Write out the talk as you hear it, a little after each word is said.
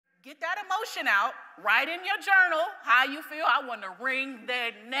Get that emotion out, write in your journal how you feel. I want to wring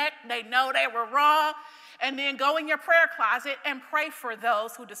their neck. They know they were wrong. And then go in your prayer closet and pray for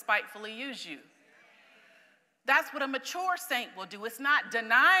those who despitefully use you. That's what a mature saint will do. It's not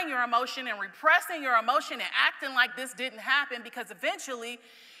denying your emotion and repressing your emotion and acting like this didn't happen, because eventually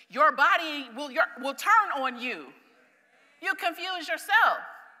your body will turn on you. You confuse yourself.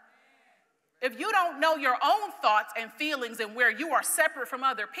 If you don't know your own thoughts and feelings and where you are separate from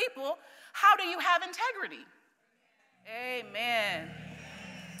other people, how do you have integrity? Amen.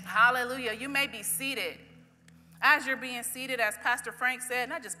 Hallelujah. You may be seated. As you're being seated, as Pastor Frank said,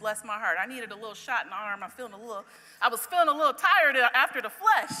 and that just blessed my heart. I needed a little shot in the arm. I was feeling a little tired after the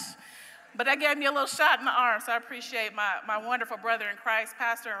flesh, but that gave me a little shot in the arm. So I appreciate my wonderful brother in Christ,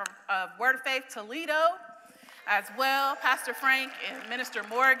 pastor of Word of Faith Toledo, as well, Pastor Frank and Minister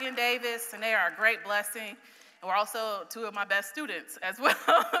Morgan Davis, and they are a great blessing. And we're also two of my best students as well.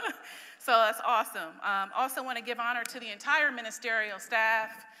 So that's awesome. Also want to give honor to the entire ministerial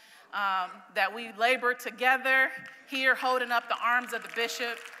staff that we labor together here, holding up the arms of the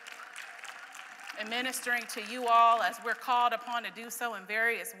bishop and ministering to you all as we're called upon to do so in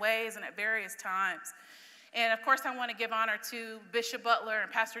various ways and at various times. And of course, I want to give honor to Bishop Butler and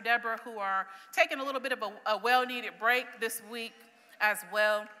Pastor Deborah, who are taking a little bit of a well-needed break this week as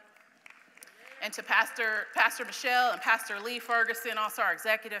well. And to Pastor Michelle and Pastor Lee Ferguson, also our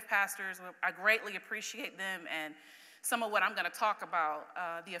executive pastors. I greatly appreciate them and some of what I'm going to talk about,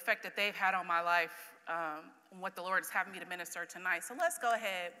 the effect that they've had on my life, and what the Lord is having me to minister tonight. So let's go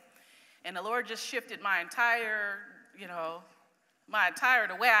ahead. And the Lord just shifted my entire,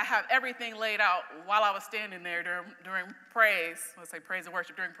 the way I have everything laid out while I was standing there during praise. Let's say praise and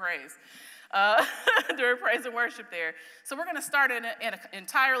worship, during praise. During praise and worship there. So we're going to start in an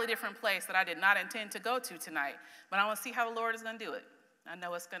entirely different place that I did not intend to go to tonight. But I want to see how the Lord is going to do it. I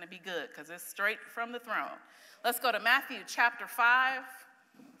know it's going to be good because it's straight from the throne. Let's go to Matthew chapter 5.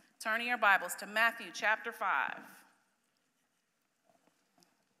 Turning your Bibles to Matthew chapter 5.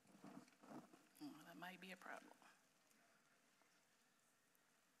 That might be a problem.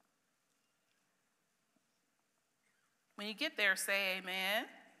 When you get there, say amen.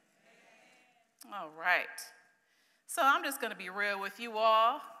 All right. So I'm just going to be real with you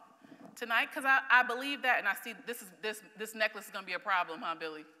all tonight because I believe that, and I see this necklace is going to be a problem, huh,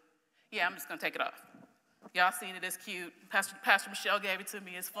 Billy? Yeah, I'm just going to take it off. Y'all seen it, it's cute. Pastor Michelle gave it to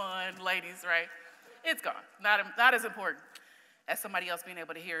me, it's fun. Ladies, right? It's gone. Not as important as somebody else being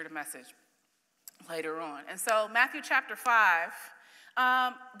able to hear the message later on. And so Matthew chapter 5,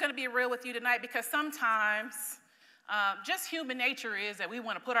 I'm going to be real with you tonight because sometimes just human nature is that we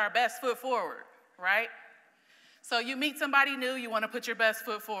want to put our best foot forward, right? So you meet somebody new, you want to put your best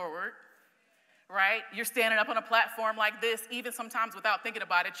foot forward, right? You're standing up on a platform like this, even sometimes without thinking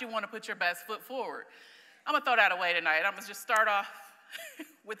about it, you want to put your best foot forward. I'm going to throw that away tonight. I'm going to just start off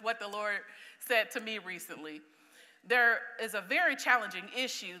with what the Lord said to me recently. There is a very challenging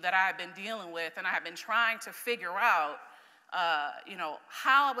issue that I've been dealing with, and I have been trying to figure out,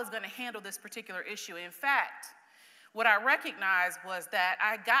 how I was going to handle this particular issue. In fact, what I recognized was that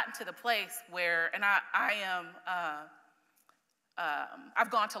I had gotten to the place where, and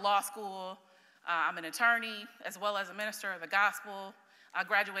I've gone to law school. I'm an attorney as well as a minister of the gospel. I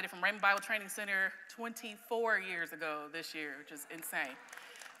graduated from Raymond Bible Training Center 24 years ago this year, which is insane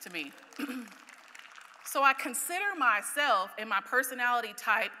to me. So I consider myself and my personality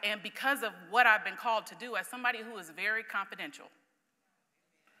type, and because of what I've been called to do, as somebody who is very confidential,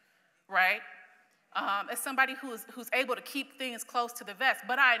 right? As somebody who's able to keep things close to the vest.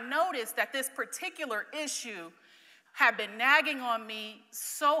 But I noticed that this particular issue had been nagging on me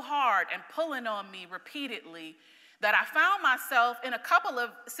so hard and pulling on me repeatedly that I found myself in a couple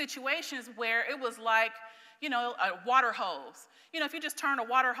of situations where it was like, a water hose. If you just turn a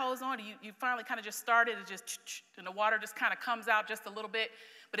water hose on, you finally kind of just started, and the water just kind of comes out just a little bit.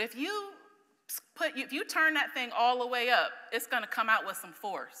 But if you turn that thing all the way up, it's going to come out with some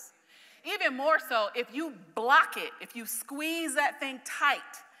force. Even more so, if you block it, if you squeeze that thing tight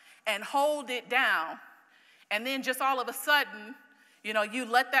and hold it down, and then just all of a sudden, you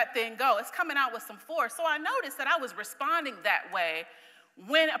let that thing go, it's coming out with some force. So I noticed that I was responding that way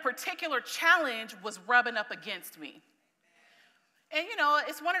when a particular challenge was rubbing up against me. And,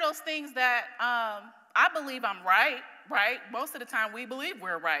 it's one of those things that I believe I'm right? Most of the time we believe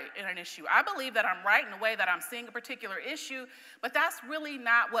we're right in an issue. I believe that I'm right in the way that I'm seeing a particular issue, but that's really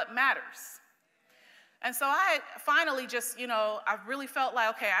not what matters. And so I finally just, I really felt like,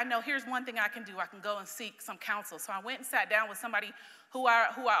 okay, I know here's one thing I can do. I can go and seek some counsel. So I went and sat down with somebody who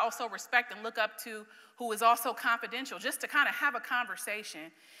I also respect and look up to, who is also confidential, just to kind of have a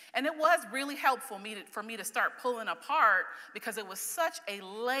conversation. And it was really helpful for me to start pulling apart, because it was such a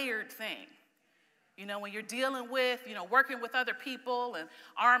layered thing. When you're dealing with, working with other people and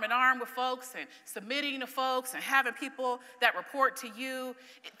arm in arm with folks and submitting to folks and having people that report to you,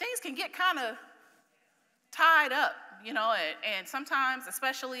 things can get kind of tied up, and sometimes,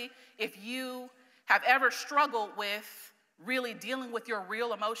 especially if you have ever struggled with really dealing with your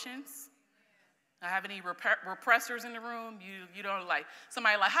real emotions. I have any repressors in the room? You don't like,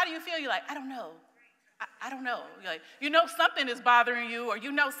 somebody like, how do you feel? You're like, I don't know. I don't know. You're like, something is bothering you, or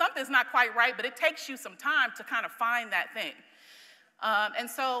something's not quite right, but it takes you some time to kind of find that thing. And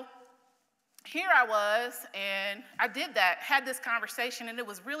so here I was, and I did that, had this conversation, and it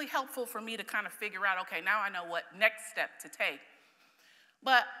was really helpful for me to kind of figure out, okay, now I know what next step to take.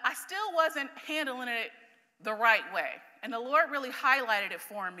 But I still wasn't handling it the right way. And the Lord really highlighted it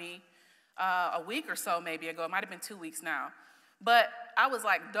for me a week or so maybe ago. It might have been 2 weeks now. But I was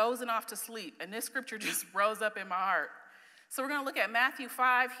like dozing off to sleep, and this scripture just rose up in my heart. So we're going to look at Matthew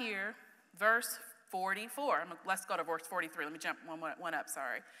 5 here, verse 44. Let's go to verse 43. Let me jump one up,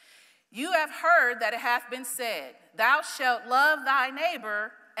 sorry. You have heard that it hath been said, thou shalt love thy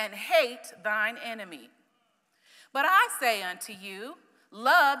neighbor and hate thine enemy. But I say unto you,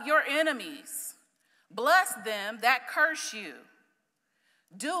 love your enemies, bless them that curse you,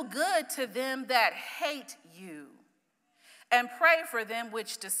 do good to them that hate you, and pray for them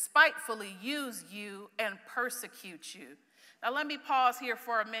which despitefully use you and persecute you. Now let me pause here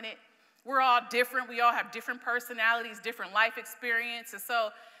for a minute. We're all different. We all have different personalities, different life experiences. So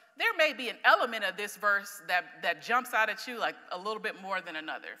there may be an element of this verse that jumps out at you like a little bit more than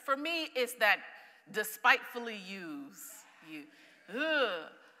another. For me, it's that despitefully use you. Ugh.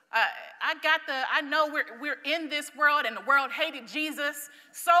 I know we're in this world, and the world hated Jesus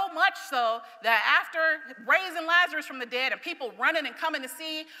so much so that after raising Lazarus from the dead and people running and coming to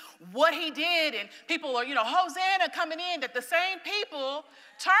see what he did, and people are, Hosanna coming in, that the same people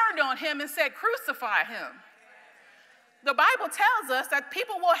turned on him and said, crucify him. The Bible tells us that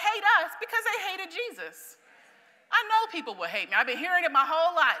people will hate us because they hated Jesus. I know people will hate me. I've been hearing it my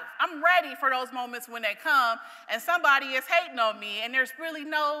whole life. I'm ready for those moments when they come and somebody is hating on me, and there's really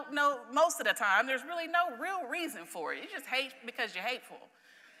most of the time, there's really no real reason for it. You just hate because you're hateful.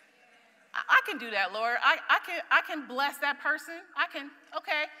 I can do that, Lord. I can bless that person.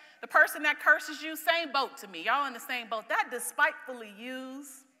 Okay, the person that curses you, same boat to me. Y'all in the same boat. That despitefully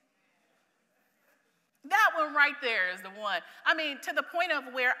use, that one right there is the one. I mean, to the point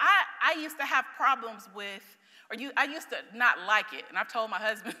of where I used to have problems with, I used to not like it. And I've told my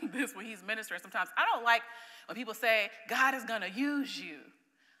husband this when he's ministering sometimes. I don't like when people say, God is going to use you.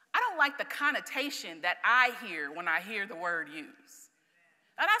 I don't like the connotation that I hear when I hear the word use.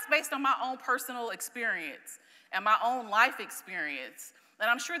 And that's based on my own personal experience and my own life experience. And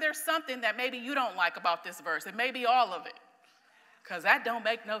I'm sure there's something that maybe you don't like about this verse. It may be all of it, because that don't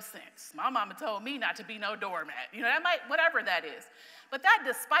make no sense. My mama told me not to be no doormat. That might, whatever that is. But that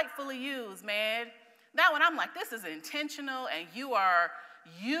despitefully used, man, that one I'm like, this is intentional, and you are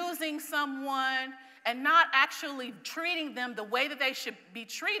using someone and not actually treating them the way that they should be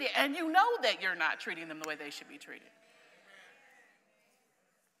treated, and you know that you're not treating them the way they should be treated.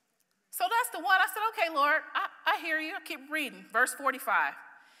 So that's the one. I said, okay, Lord, I hear you. I keep reading. Verse 45,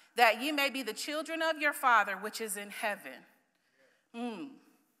 that ye may be the children of your Father which is in heaven.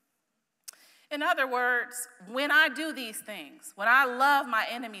 In other words, when I do these things, when I love my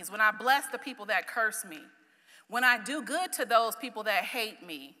enemies, when I bless the people that curse me, when I do good to those people that hate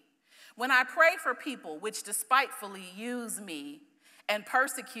me, when I pray for people which despitefully use me and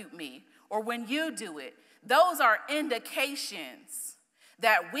persecute me, or when you do it, those are indications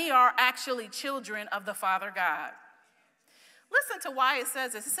that we are actually children of the Father God. Listen to why it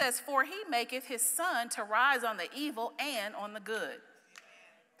says this. It says, for he maketh his sun to rise on the evil and on the good,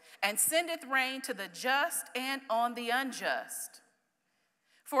 and sendeth rain to the just and on the unjust.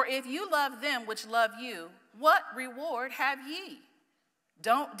 For if you love them which love you, what reward have ye?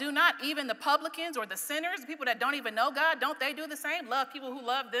 Do not even the publicans or the sinners, people that don't even know God, don't they do the same? Love people who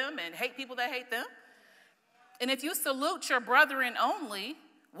love them and hate people that hate them? And if you salute your brethren only,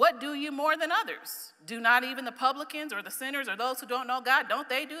 what do you more than others? Do not even the publicans or the sinners or those who don't know God, don't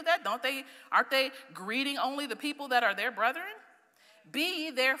they do that? Aren't they greeting only the people that are their brethren? Be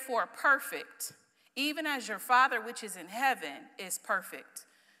ye therefore perfect, even as your Father which is in heaven is perfect.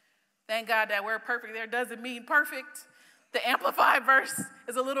 Thank God that word perfect there doesn't mean perfect. The Amplified verse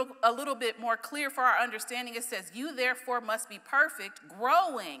is a little bit more clear for our understanding. It says, you therefore must be perfect,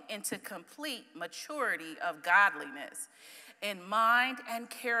 growing into complete maturity of godliness in mind and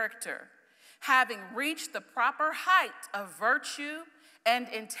character, having reached the proper height of virtue and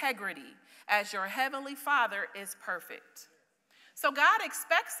integrity, as your heavenly Father is perfect. So God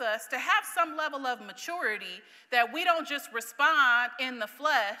expects us to have some level of maturity, that we don't just respond in the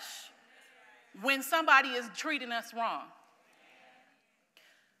flesh when somebody is treating us wrong.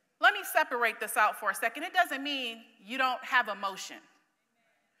 Let me separate this out for a second. It doesn't mean you don't have emotion,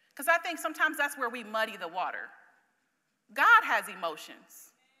 because I think sometimes that's where we muddy the water. God has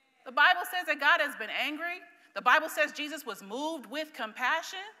emotions. The Bible says that God has been angry. The Bible says Jesus was moved with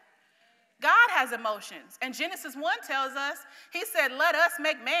compassion. God has emotions. And Genesis 1 tells us, he said, let us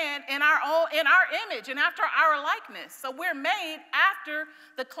make man in our image and after our likeness. So we're made after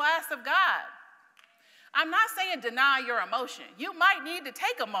the class of God. I'm not saying deny your emotion. You might need to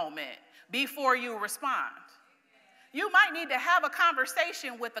take a moment before you respond. You might need to have a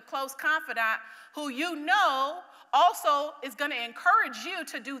conversation with a close confidant who you know also is going to encourage you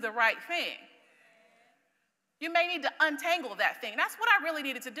to do the right thing. You may need to untangle that thing. That's what I really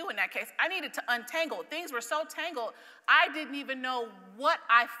needed to do in that case. I needed to untangle. Things were so tangled, I didn't even know what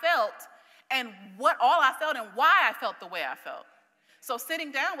I felt and what all I felt and why I felt the way I felt. So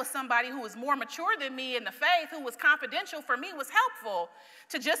sitting down with somebody who was more mature than me in the faith, who was confidential for me, was helpful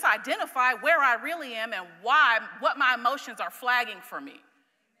to just identify where I really am and what my emotions are flagging for me.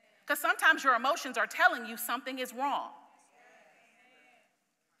 Because sometimes your emotions are telling you something is wrong.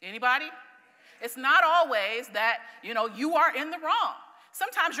 Anybody? It's not always that, you are in the wrong.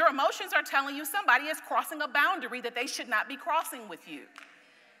 Sometimes your emotions are telling you somebody is crossing a boundary that they should not be crossing with you.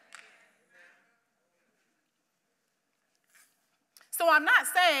 So I'm not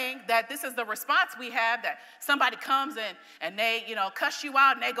saying that this is the response we have, that somebody comes and they, cuss you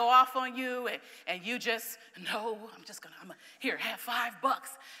out and they go off on you and you just, no, here, have $5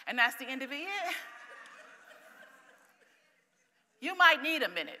 and that's the end of it. Yeah. You might need a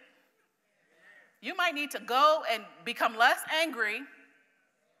minute. You might need to go and become less angry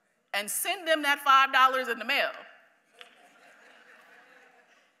and send them that $5 in the mail.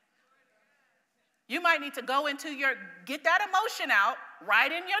 You might need to go get that emotion out,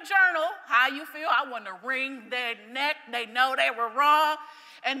 write in your journal how you feel. I want to wring their neck. They know they were wrong.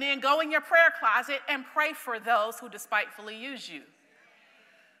 And then go in your prayer closet and pray for those who despitefully use you.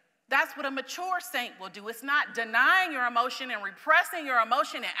 That's what a mature saint will do. It's not denying your emotion and repressing your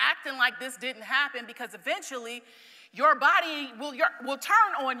emotion and acting like this didn't happen, because eventually your body will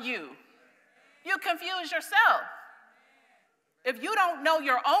turn on you. You confuse yourself. If you don't know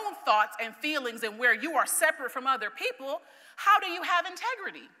your own thoughts and feelings and where you are separate from other people, how do you have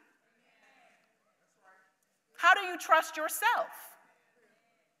integrity? How do you trust yourself?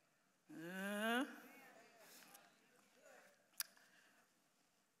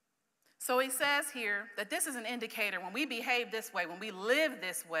 So he says here that this is an indicator when we behave this way, when we live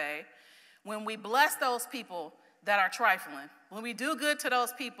this way, when we bless those people that are trifling, when we do good to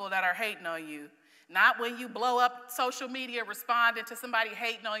those people that are hating on you, not when you blow up social media responding to somebody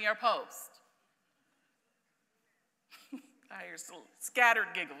hating on your post. I hear some scattered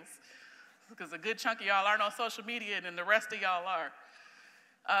giggles, because a good chunk of y'all aren't on social media and then the rest of y'all are.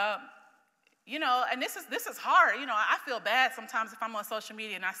 And this is hard. I feel bad sometimes if I'm on social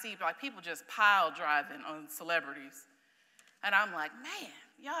media and I see people just pile driving on celebrities. And I'm like, man,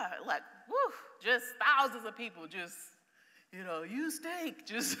 y'all, just thousands of people just, you stink.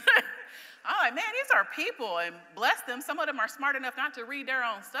 Just, I'm like, man, these are people, and bless them. Some of them are smart enough not to read their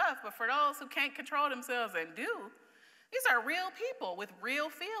own stuff, but for those who can't control themselves and do, these are real people with real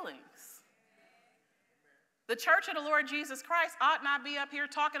feelings. The Church of the Lord Jesus Christ ought not be up here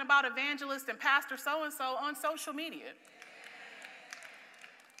talking about evangelist and pastor so-and-so on social media.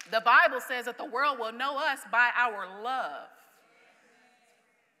 The Bible says that the world will know us by our love.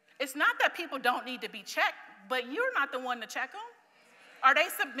 It's not that people don't need to be checked, but you're not the one to check them. Are they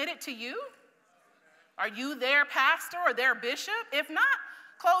submitted to you? Are you their pastor or their bishop? If not,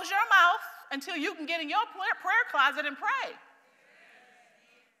 close your mouth until you can get in your prayer closet and pray.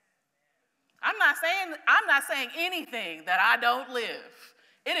 I'm not saying anything that I don't live.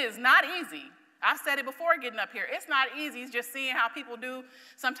 It is not easy. I've said it before getting up here. It's not easy just seeing how people do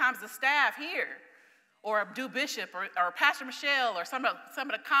sometimes the staff here, or do Bishop or Pastor Michelle, or some of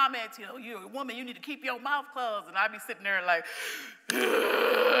the comments, you're a woman, you need to keep your mouth closed. And I'd be sitting there like,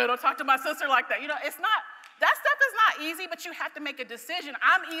 don't talk to my sister like that. That stuff is not easy, but you have to make a decision.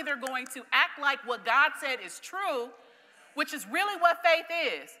 I'm either going to act like what God said is true, which is really what faith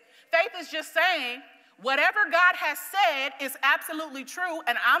is. Faith is just saying Whatever God has said is absolutely true,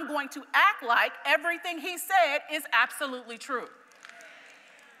 and I'm going to act like everything he said is absolutely true.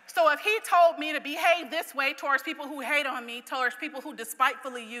 So if he told me to behave this way towards people who hate on me, towards people who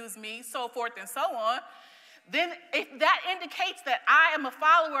despitefully use me, so forth and so on, then if that indicates that I am a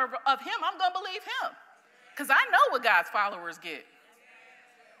follower of him, I'm going to believe him. Because I know what God's followers get.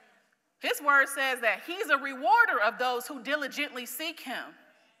 His word says that he's a rewarder of those who diligently seek him.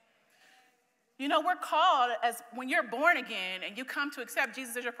 You know, we're called, as when you're born again and you come to accept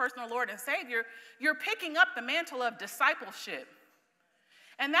Jesus as your personal Lord and Savior, you're picking up the mantle of discipleship.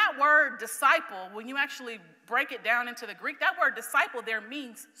 And that word disciple, when you actually break it down into the Greek, that word disciple there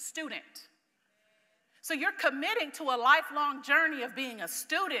means student. So you're committing to a lifelong journey of being a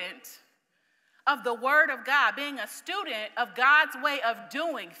student of the Word of God, being a student of God's way of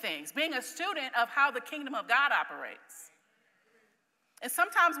doing things, being a student of how the kingdom of God operates. And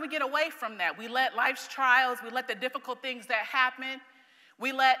sometimes we get away from that. We let life's trials, we let the difficult things that happen,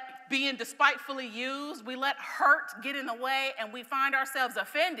 we let being despitefully used, we let hurt get in the way, and we find ourselves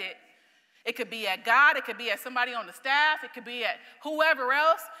offended. It could be at God, it could be at somebody on the staff, it could be at whoever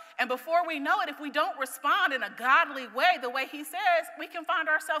else. And before we know it, if we don't respond in a godly way, the way he says, we can find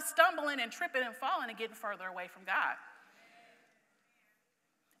ourselves stumbling and tripping and falling and getting further away from God.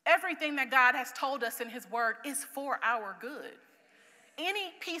 Everything that God has told us in his word is for our good.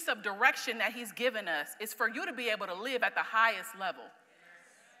 Any piece of direction that he's given us is for you to be able to live at the highest level.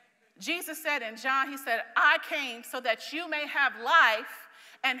 Jesus said in John, he said, I came so that you may have life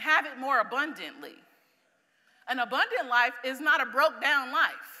and have it more abundantly. An abundant life is not a broke down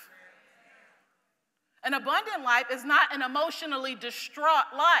life. An abundant life is not an emotionally distraught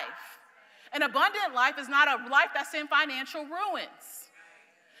life. An abundant life is not a life that's in financial ruins.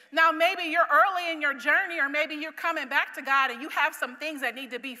 Now, maybe you're early in your journey, or maybe you're coming back to God and you have some things that need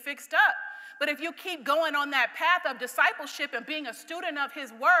to be fixed up. But if you keep going on that path of discipleship and being a student of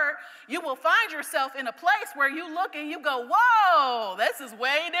his word, you will find yourself in a place where you look and you go, whoa, this is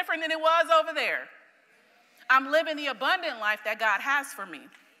way different than it was over there. I'm living the abundant life that God has for me.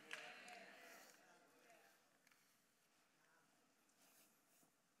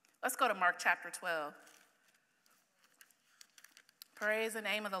 Let's go to Mark chapter 12. Praise the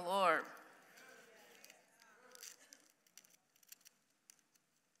name of the Lord.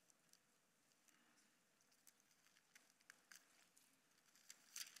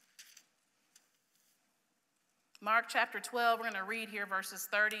 Mark chapter 12, we're going to read here verses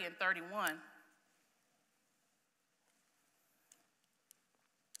 30 and 31.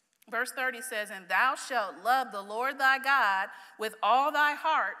 Verse 30 says, and thou shalt love the Lord thy God with all thy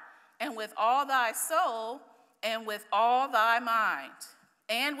heart, and with all thy soul, and with all thy mind,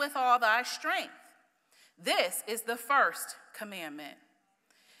 and with all thy strength. This is the first commandment.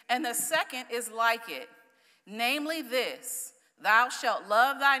 And the second is like it, namely this, thou shalt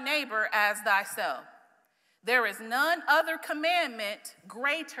love thy neighbor as thyself. There is none other commandment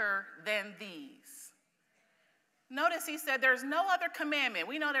greater than these. Notice he said there's no other commandment.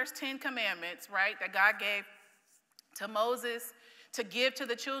 We know there's 10 commandments, right, that God gave to Moses to give to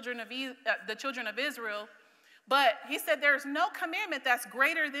the children of Israel. But he said there's no commandment that's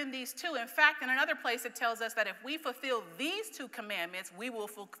greater than these two. In fact, in another place it tells us that if we fulfill these two commandments, we will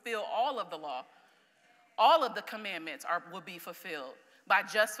fulfill all of the law. All of the commandments will be fulfilled by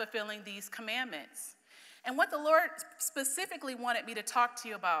just fulfilling these commandments. And what the Lord specifically wanted me to talk to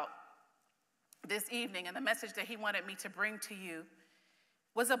you about this evening, and the message that he wanted me to bring to you,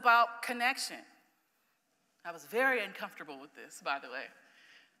 was about connection. I was very uncomfortable with this, by the way.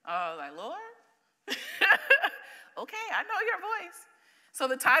 I was like, Lord? Okay, I know your voice. So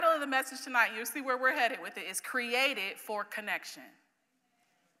the title of the message tonight, you'll see where we're headed with it, is Created for Connection.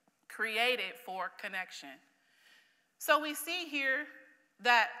 Created for connection. So we see here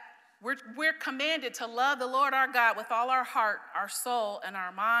that we're commanded to love the Lord our God with all our heart, our soul, and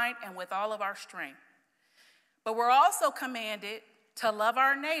our mind, and with all of our strength. But we're also commanded to love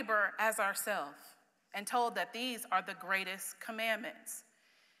our neighbor as ourselves, and told that these are the greatest commandments.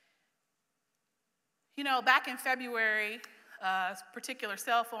 You know, back in February, a particular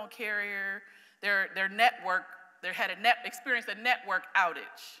cell phone carrier, their network, they had experienced a network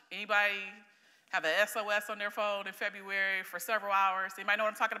outage. Anybody have an SOS on their phone in February for several hours? Anybody know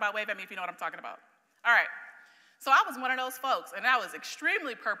what I'm talking about? Wave at me if you know what I'm talking about. All right. So I was one of those folks, and I was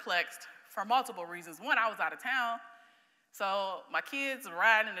extremely perplexed for multiple reasons. One, I was out of town, so my kids were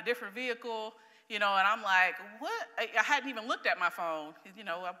riding in a different vehicle, you know, and I'm like, what? I hadn't even looked at my phone. You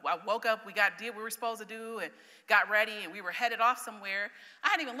know, I woke up, we did what we were supposed to do, and got ready, and we were headed off somewhere. I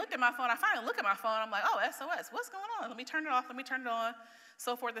hadn't even looked at my phone. I finally look at my phone. I'm like, oh, SOS, what's going on? Let me turn it off. Let me turn it on.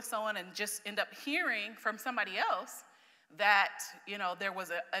 so forth and so on, and just end up hearing from somebody else that, there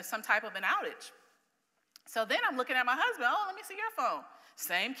was some type of an outage. So then I'm looking at my husband. Oh, let me see your phone.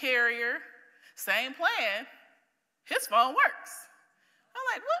 Same carrier, same plan. His phone works. I'm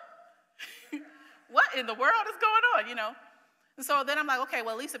like, what? What in the world is going on, And so then I'm like, okay,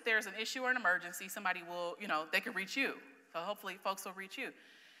 well, at least if there's an issue or an emergency, somebody will, they can reach you. So hopefully folks will reach you.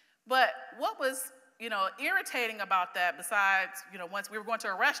 But what was, irritating about that, besides, once we were going to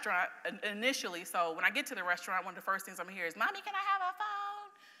a restaurant initially, so when I get to the restaurant, one of the first things I'm going to hear is, Mommy, can I have a phone?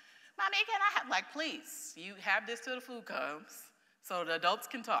 Mommy, can I have, like, please, you have this till the food comes so the adults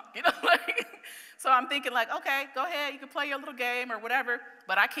can talk, So I'm thinking like, okay, go ahead, you can play your little game or whatever,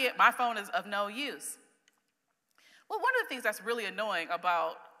 but I can't, my phone is of no use. Well, one of the things that's really annoying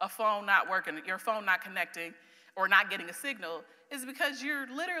about a phone not working, your phone not connecting or not getting a signal, is because you're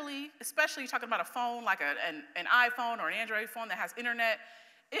literally, especially talking about a phone like an iPhone or an Android phone that has internet,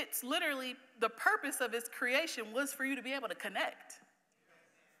 it's literally, the purpose of its creation was for you to be able to connect,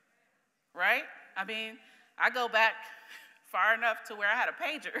 right? I mean, I go back far enough to where I had a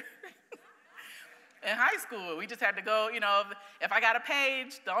pager. In high school, we just had to go, if I got a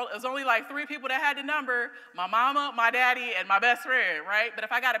page, it was only like 3 people that had the number, my mama, my daddy, and my best friend, right? But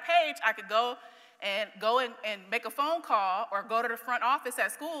if I got a page, I could go and make a phone call or go to the front office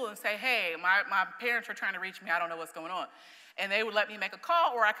at school and say, hey, my parents are trying to reach me, I don't know what's going on. And they would let me make a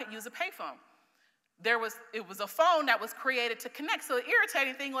call, or I could use a payphone. It was a phone that was created to connect. So the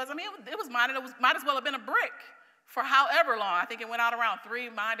irritating thing was, it might as well have been a brick for however long. I think it went out around 3.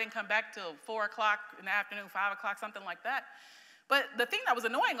 Mine didn't come back till 4 o'clock in the afternoon, 5 o'clock, something like that. But the thing that was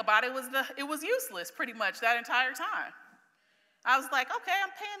annoying about it was it was useless pretty much that entire time. I was like, okay, I'm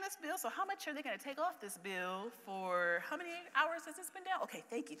paying this bill, so how much are they going to take off this bill for, how many hours has this been down? Okay,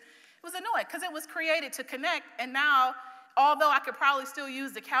 thank you. It was annoying because it was created to connect, and now, although I could probably still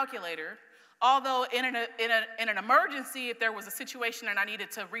use the calculator, although in an emergency, if there was a situation and I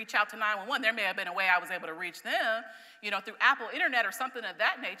needed to reach out to 911, there may have been a way I was able to reach them, through Apple Internet or something of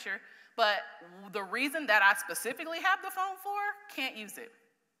that nature. But the reason that I specifically have the phone for, can't use it.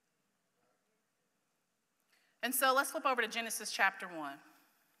 And so let's flip over to Genesis chapter 1.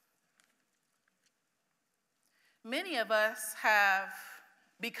 Many of us have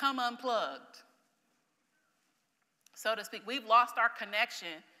become unplugged, so to speak. We've lost our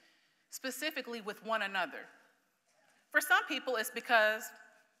connection specifically with one another. For some people, it's because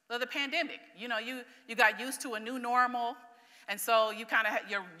of the pandemic. You got used to a new normal, and so you kind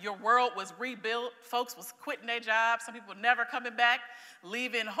of your world was rebuilt. Folks was quitting their jobs. Some people never coming back,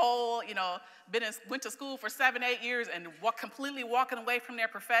 leaving whole. Went to school for 7, 8 years and completely walking away from their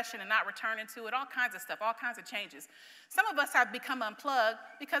profession and not returning to it. All kinds of stuff, all kinds of changes. Some of us have become unplugged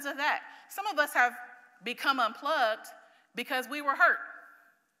because of that. Some of us have become unplugged because we were hurt.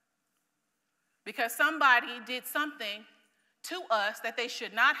 Because somebody did something to us that they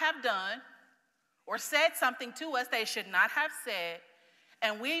should not have done, or said something to us they should not have said,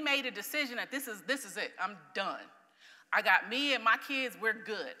 and we made a decision that this is it. I'm done. I got me and my kids, we're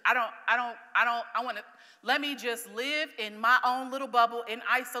good. I want to, let me just live in my own little bubble in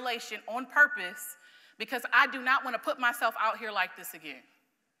isolation on purpose, because I do not want to put myself out here like this again.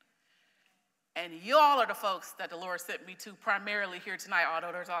 And y'all are the folks that the Lord sent me to primarily here tonight,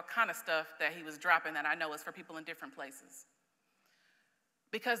 although there's all kind of stuff that he was dropping that I know is for people in different places.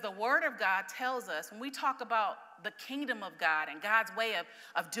 Because the Word of God tells us, when we talk about the kingdom of God and God's way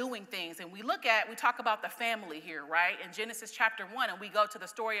of doing things, and we talk about the family here, right? In Genesis chapter 1, and we go to the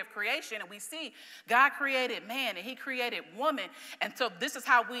story of creation, and we see God created man and he created woman. And so this is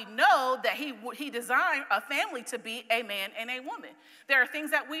how we know that he designed a family to be a man and a woman. There are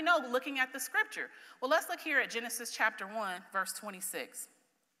things that we know looking at the scripture. Well, let's look here at Genesis chapter 1, verse 26.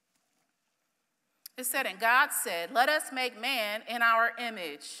 It said, and God said, let us make man in our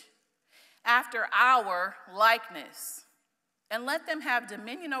image, after our likeness, and let them have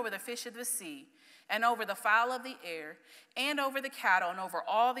dominion over the fish of the sea, and over the fowl of the air, and over the cattle, and over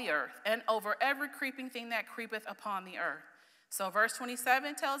all the earth, and over every creeping thing that creepeth upon the earth. So verse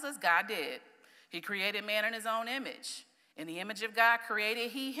 27 tells us God did. He created man in his own image. In the image of God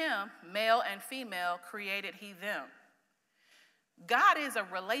created he him, male and female created he them. God is a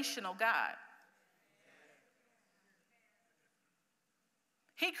relational God.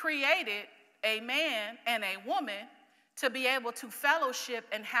 He created a man and a woman to be able to fellowship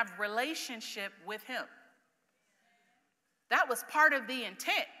and have relationship with him. That was part of the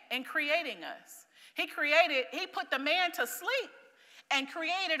intent in creating us. He put the man to sleep and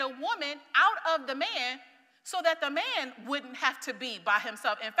created a woman out of the man so that the man wouldn't have to be by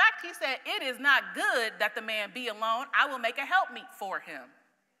himself. In fact, he said, it is not good that the man be alone. I will make a helpmeet for him.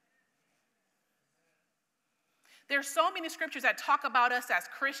 There's so many scriptures that talk about us as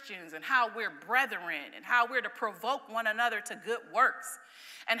Christians and how we're brethren and how we're to provoke one another to good works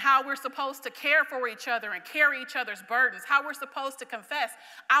and how we're supposed to care for each other and carry each other's burdens, how we're supposed to confess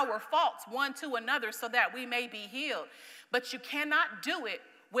our faults one to another so that we may be healed. But you cannot do it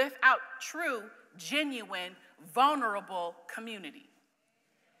without true, genuine, vulnerable community.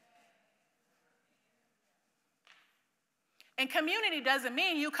 And community doesn't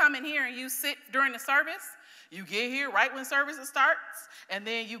mean you come in here and you sit during the service. You get here right when service starts, and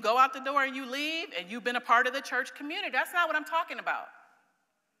then you go out the door and you leave, and you've been a part of the church community. That's not what I'm talking about.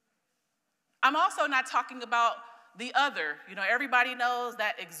 I'm also not talking about the other. Everybody knows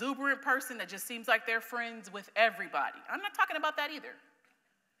that exuberant person that just seems like they're friends with everybody. I'm not talking about that either.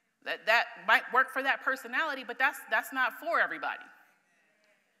 That might work for that personality, but that's not for everybody.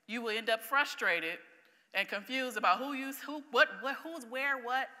 You will end up frustrated and confused about who's where,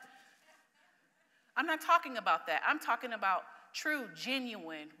 what. I'm not talking about that. I'm talking about true,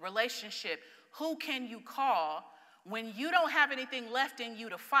 genuine relationship. Who can you call when you don't have anything left in you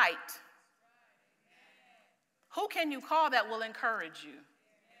to fight? Who can you call that will encourage you?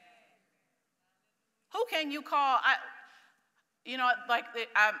 Who can you call? I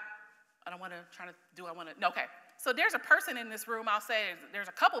don't want to try to do, okay. So there's a person in this room, I'll say, there's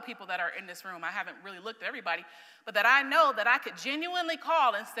a couple people that are in this room, I haven't really looked at everybody, but that I know that I could genuinely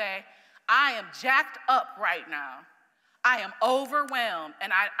call and say, I am jacked up right now. I am overwhelmed,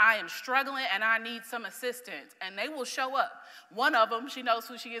 and I am struggling, and I need some assistance. And they will show up. One of them, she knows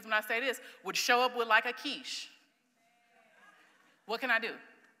who she is when I say this, would show up with like a quiche. What can I do?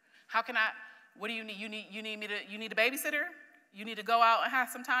 How can I, what do you need? You need a babysitter? You need to go out and have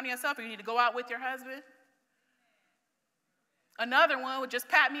some time to yourself, or you need to go out with your husband? Another one would just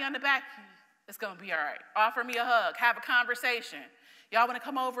pat me on the back. It's going to be all right. Offer me a hug. Have a conversation. Y'all want to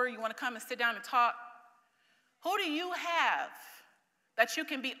come over? You want to come and sit down and talk? Who do you have that you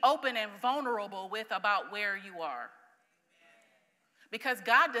can be open and vulnerable with about where you are? Because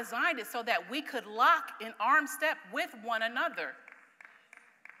God designed it so that we could lock in arm step with one another.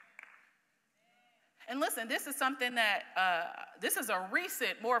 And listen, this is something that, this is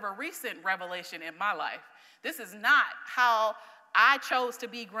more of a recent revelation in my life. This is not how I chose to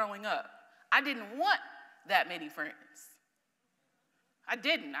be growing up. I didn't want that many friends. I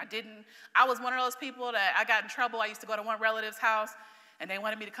didn't. I was one of those people that I got in trouble. I used to go to one relative's house, and they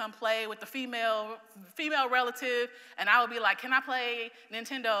wanted me to come play with the female relative, and I would be like, can I play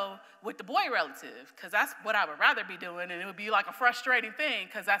Nintendo with the boy relative? Because that's what I would rather be doing, and it would be like a frustrating thing,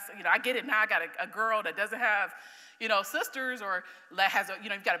 because that's, I get it now. I got a girl that doesn't have, sisters, or that has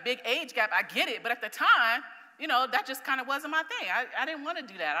you've got a big age gap. I get it, but at the time, that just kind of wasn't my thing. I didn't want to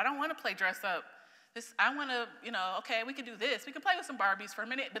do that. I don't want to play dress up. I want to, okay, we can do this. We can play with some Barbies for a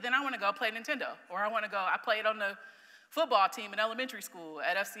minute, but then I want to go play Nintendo. Or I played on the football team in elementary school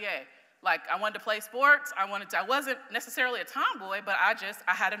at FCA. Like, I wanted to play sports. I wasn't necessarily a tomboy, but I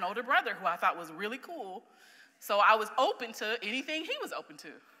had an older brother who I thought was really cool. So I was open to anything he was open to,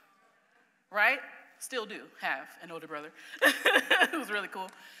 right? Still do have an older brother who was really cool.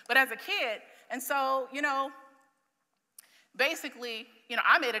 But as a kid, and so, basically,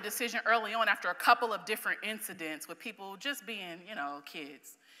 I made a decision early on after a couple of different incidents with people just being,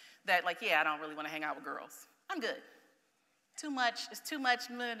 kids, that I don't really want to hang out with girls. I'm good. Too much, it's too much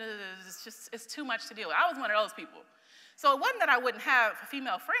to deal with. I was one of those people. So it wasn't that I wouldn't have a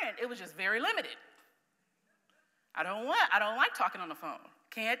female friend, it was just very limited. I don't like talking on the phone.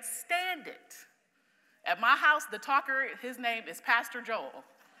 Can't stand it. At my house, the talker, his name is Pastor Joel.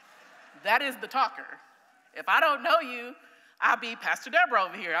 That is the talker. If I don't know you, I'll be Pastor Deborah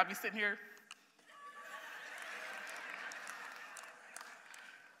over here. I'll be sitting here.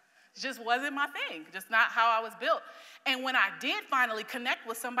 It just wasn't my thing, just not how I was built. And when I did finally connect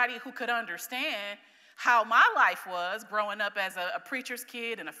with somebody who could understand how my life was growing up as a preacher's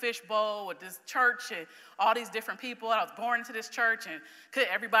kid in a fishbowl with this church and all these different people. I was born into this church, and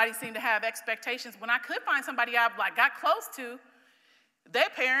everybody seemed to have expectations. When I could find somebody I got close to, their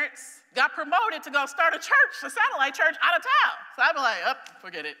parents got promoted to go start a church, a satellite church out of town. So I'd be like,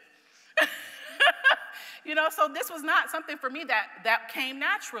 forget it. So this was not something for me that came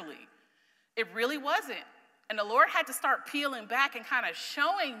naturally. It really wasn't. And the Lord had to start peeling back and kind of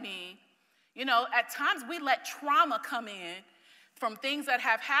showing me, at times we let trauma come in from things that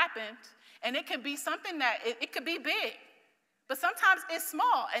have happened, and it could be something that, it could be big, but sometimes it's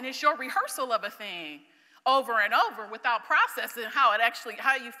small, and it's your rehearsal of a thing over and over without processing how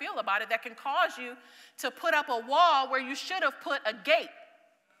you feel about it, that can cause you to put up a wall where you should have put a gate,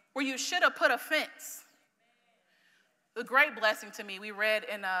 where you should have put a fence. The great blessing to me, we read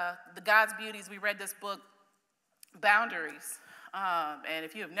in the God's Beauties, we read this book, Boundaries. And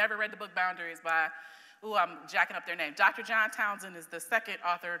if you have never read the book Boundaries by, I'm jacking up their name. Dr. John Townsend is the second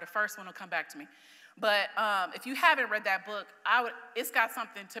author. The first one will come back to me. But if you haven't read that book, it's got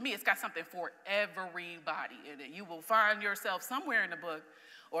something for everybody in it. You will find yourself somewhere in the book,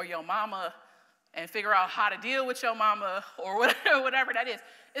 or your mama, and figure out how to deal with your mama, or whatever that is.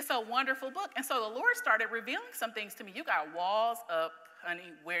 It's a wonderful book. And so the Lord started revealing some things to me. You got walls up,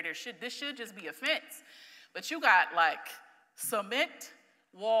 honey, where this should just be a fence. But you got like cement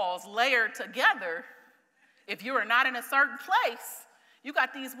walls layered together. If you are not in a certain place, you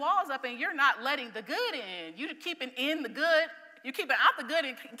got these walls up and you're not letting the good in. You're keeping in the good. You're keeping out the good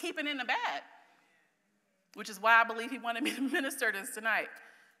and keeping in the bad, which is why I believe he wanted me to minister this tonight.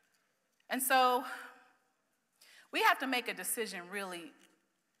 And so we have to make a decision, really,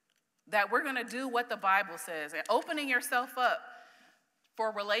 that we're going to do what the Bible says. And opening yourself up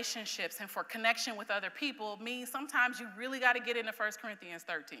for relationships and for connection with other people means sometimes you really got to get into 1 Corinthians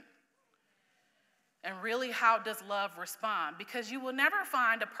 13. And really, how does love respond? Because you will never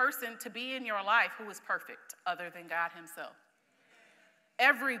find a person to be in your life who is perfect other than God himself.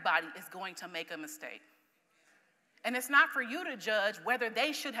 Everybody is going to make a mistake. And it's not for you to judge whether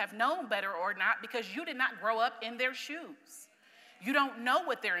they should have known better or not, because you did not grow up in their shoes. You don't know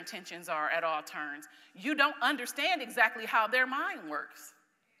what their intentions are at all turns. You don't understand exactly how their mind works.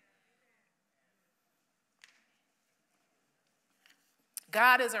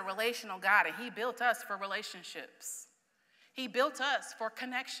 God is a relational God, and he built us for relationships. He built us for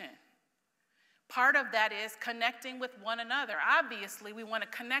connection. Part of that is connecting with one another. Obviously, we want to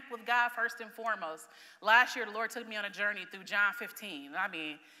connect with God first and foremost. Last year, the Lord took me on a journey through John 15.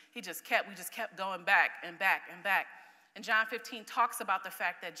 We just kept going back and back and back. And John 15 talks about the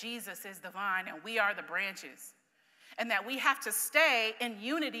fact that Jesus is the vine and we are the branches. And that we have to stay in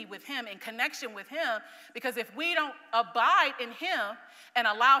unity with him, in connection with him, because if we don't abide in him and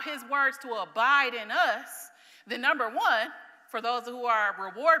allow his words to abide in us, then number one, for those who are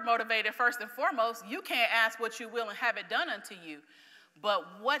reward motivated first and foremost, you can't ask what you will and have it done unto you. But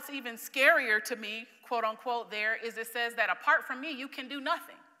what's even scarier to me, quote unquote, there is it says that apart from me, you can do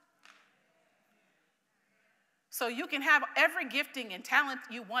nothing. So you can have every gifting and talent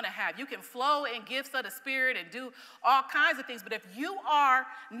you want to have. You can flow in gifts of the Spirit and do all kinds of things. But if you are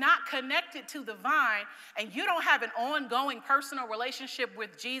not connected to the vine and you don't have an ongoing personal relationship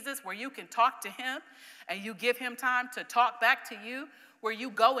with Jesus where you can talk to him and you give him time to talk back to you, where you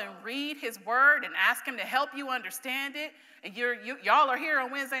go and read his word and ask him to help you understand it, and y'all are here on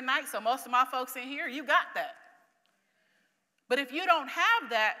Wednesday night, so most of my folks in here, you got that. But if you don't have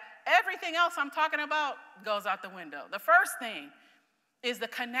that, everything else I'm talking about goes out the window. The first thing is to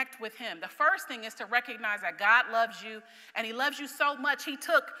connect with him. The first thing is to recognize that God loves you, and he loves you so much, he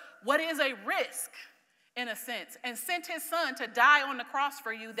took what is a risk, in a sense, and sent his son to die on the cross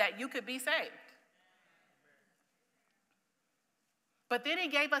for you that you could be saved. But then he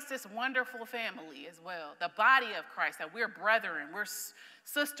gave us this wonderful family as well, the body of Christ, that we're brethren, we're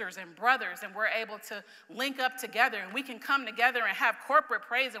sisters and brothers, and we're able to link up together, and we can come together and have corporate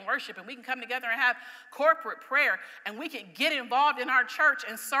praise and worship, and we can come together and have corporate prayer, and we can get involved in our church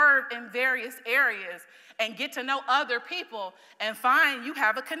and serve in various areas and get to know other people and find you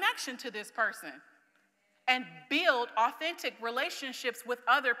have a connection to this person and build authentic relationships with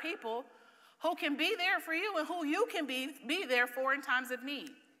other people who can be there for you and who you can be there for in times of need.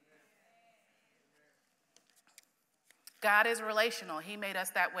 God is relational. He made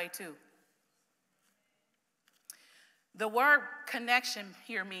us that way too. The word connection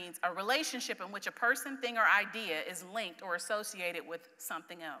here means a relationship in which a person, thing, or idea is linked or associated with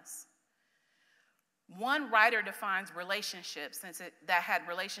something else. One writer defines relationship, that had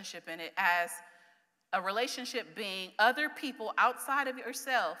relationship in it, as a relationship being other people outside of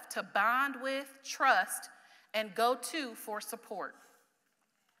yourself to bond with, trust, and go to for support.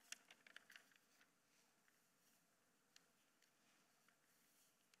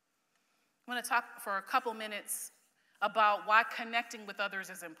 I want to talk for a couple minutes about why connecting with others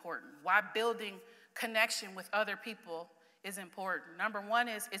is important, why building connection with other people is important. Number one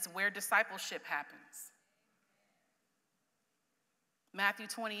is it's where discipleship happens. Matthew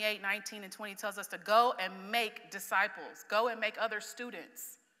 28, 19 and 20 tells us to go and make disciples. Go and make other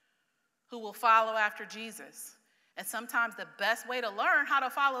students who will follow after Jesus. And sometimes the best way to learn how to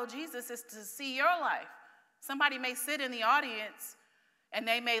follow Jesus is to see your life. Somebody may sit in the audience And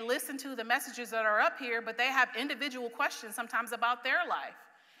they may listen to the messages that are up here, but they have individual questions sometimes about their life.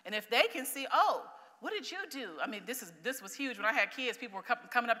 And if they can see, oh, what did you do? I mean, this was huge. When I had kids, people were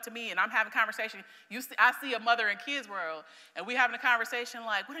coming up to me, and I'm having a conversation. I see a mother in kids' world, and we having a conversation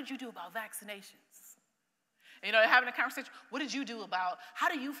like, what did you do about vaccinations? You know, having a conversation, what did you do about, how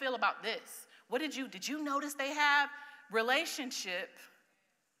do you feel about this? Did you notice they have relationship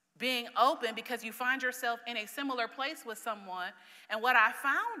being open because you find yourself in a similar place with someone? And what I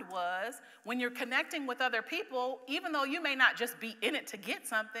found was when you're connecting with other people, even though you may not just be in it to get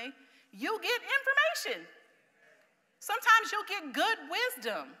something, you'll get information. Sometimes you'll get good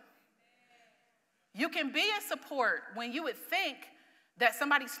wisdom. You can be a support when you would think that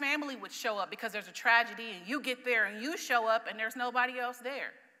somebody's family would show up because there's a tragedy, and you get there and you show up and there's nobody else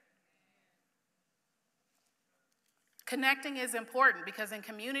there. Connecting is important because in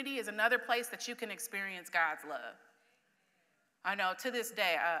community is another place that you can experience God's love. I know to this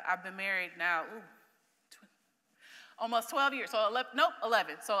day, I've been married now, almost 12 years.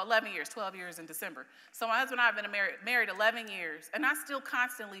 11. So 11 years, 12 years in December. So my husband and I have been married 11 years. And I still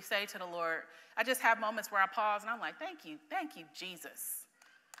constantly say to the Lord, I just have moments where I pause and I'm like, thank you, Jesus.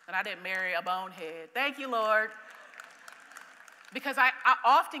 And I didn't marry a bonehead. Thank you, Lord. Because I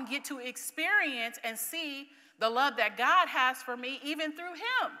often get to experience and see the love that God has for me even through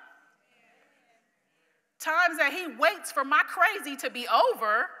him. Times that he waits for my crazy to be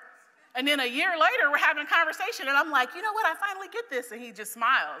over, and then a year later we're having a conversation and I'm like, you know what, I finally get this, and he just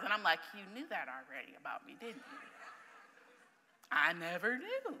smiles and I'm like, you knew that already about me, didn't you? I never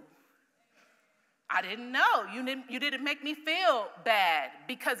knew. I didn't know. You didn't make me feel bad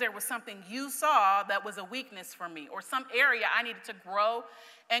because there was something you saw that was a weakness for me or some area I needed to grow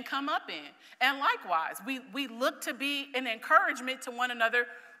and come up in. And likewise, we look to be an encouragement to one another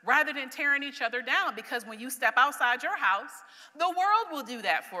rather than tearing each other down, because when you step outside your house, the world will do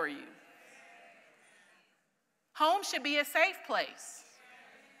that for you. Home should be a safe place.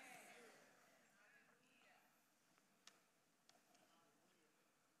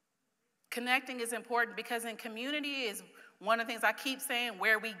 Connecting is important because in community is one of the things I keep saying,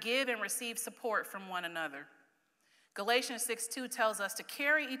 where we give and receive support from one another. Galatians 6:2 tells us to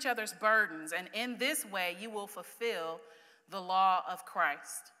carry each other's burdens, and in this way you will fulfill the law of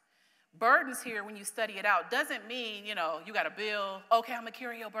Christ. Burdens here, when you study it out, doesn't mean, you got a bill, okay, I'm going to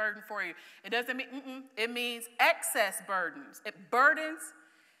carry your burden for you. It doesn't mean, it means excess burdens. Burdens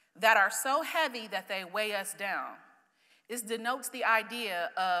that are so heavy that they weigh us down. This denotes the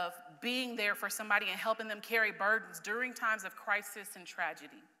idea of being there for somebody and helping them carry burdens during times of crisis and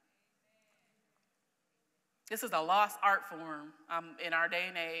tragedy. This is a lost art form in our day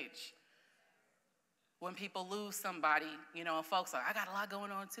and age. When people lose somebody, and folks are, I got a lot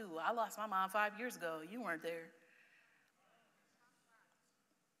going on too. I lost my mom 5 years ago. You weren't there.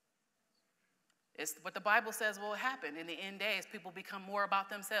 It's what the Bible says will happen. In the end days, people become more about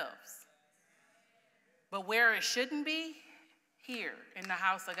themselves. But where it shouldn't be, here in the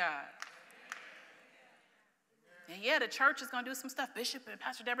house of God. And yeah, the church is going to do some stuff. Bishop and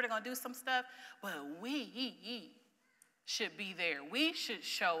Pastor Deborah are going to do some stuff. But we should be there. We should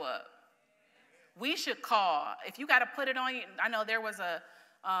show up. We should call. If you got to put it on you, I know there was a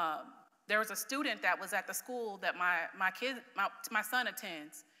student that was at the school that my son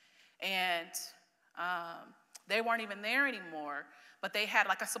attends, and they weren't even there anymore, but they had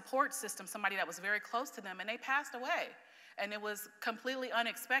like a support system, somebody that was very close to them, and they passed away, and it was completely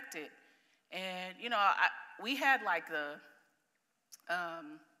unexpected. And we had like the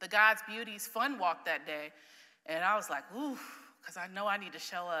God's Beauties fun walk that day, and I was like, ooh, because I know I need to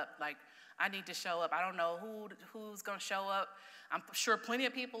show up. Like, I need to show up. I don't know who's going to show up. I'm sure plenty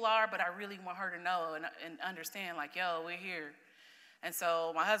of people are, but I really want her to know and understand, like, yo, we're here. And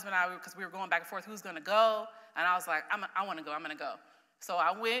so my husband and I, because we were going back and forth, who's going to go? And I was like, I want to go. I'm going to go. So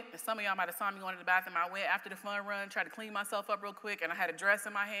I went, and some of y'all might have saw me going to the bathroom. I went after the fun run, tried to clean myself up real quick, and I had a dress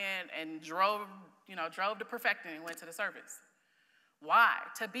in my hand and drove to perfecting and went to the service. Why?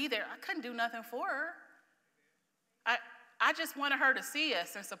 To be there. I couldn't do nothing for her. I just wanted her to see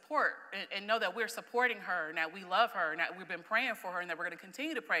us and support and know that we're supporting her and that we love her and that we've been praying for her and that we're going to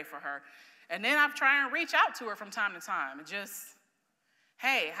continue to pray for her. And then I'm trying to reach out to her from time to time and just,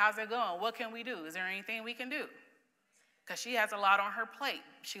 hey, how's it going? What can we do? Is there anything we can do? Because she has a lot on her plate.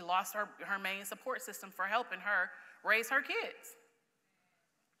 She lost her main support system for helping her raise her kids.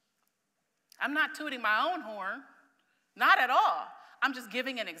 I'm not tooting my own horn, not at all. I'm just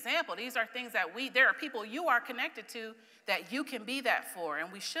giving an example. These are things that there are people you are connected to that you can be that for,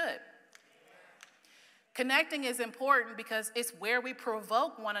 and we should. Connecting is important because it's where we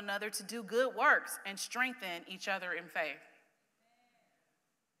provoke one another to do good works and strengthen each other in faith.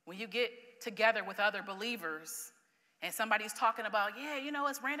 When you get together with other believers and somebody's talking about, yeah,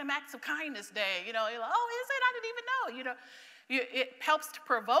 it's Random Acts of Kindness Day. You're like, oh, is it? I didn't even know. It helps to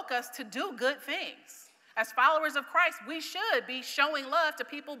provoke us to do good things. As followers of Christ, we should be showing love to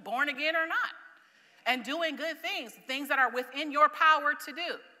people born again or not, and doing good things that are within your power to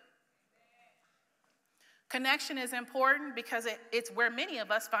do. Connection is important because it's where many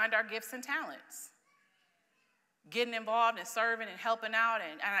of us find our gifts and talents. Getting involved and serving and helping out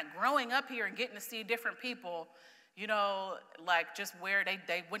and growing up here and getting to see different people, like just where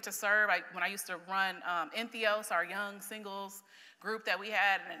they went to serve. When I used to run Entheos, our young singles group that we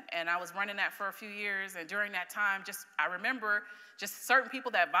had, and I was running that for a few years. And during that time, I remember just certain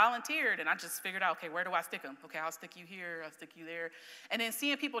people that volunteered, and I just figured out, okay, where do I stick them? Okay, I'll stick you here, I'll stick you there. And then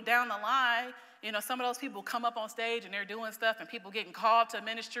seeing people down the line, some of those people come up on stage and they're doing stuff, and people getting called to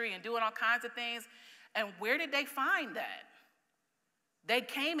ministry and doing all kinds of things. And where did they find that? They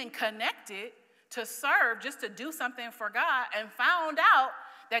came and connected to serve, just to do something for God, and found out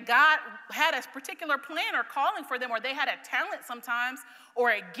that God had a particular plan or calling for them, or they had a talent sometimes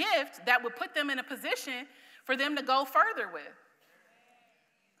or a gift that would put them in a position for them to go further with.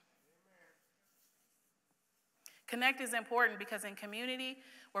 Connect is important because in community,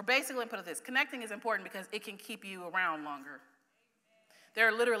 or basically put it this, connecting is important because it can keep you around longer. There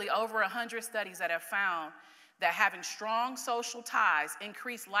are literally over 100 studies that have found that having strong social ties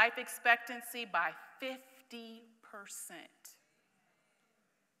increase life expectancy by 50%.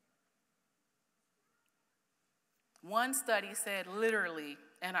 One study said literally,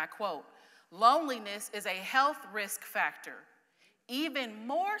 and I quote, "Loneliness is a health risk factor, even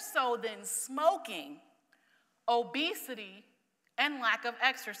more so than smoking, obesity, and lack of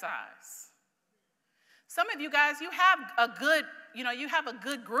exercise." Some of you guys, you have a good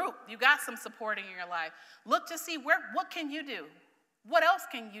group. You got some support in your life. Look to see what can you do? What else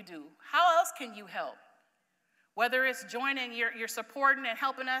can you do? How else can you help? Whether it's joining, you're supporting and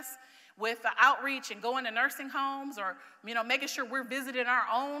helping us with the outreach and going to nursing homes, or making sure we're visiting our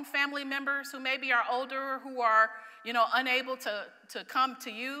own family members who maybe are older, who are unable to come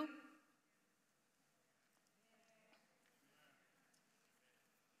to you.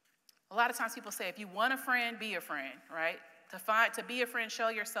 A lot of times people say, if you want a friend, be a friend, right? To be a friend, show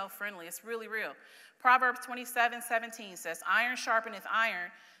yourself friendly. It's really real. Proverbs 27:17 says, "Iron sharpeneth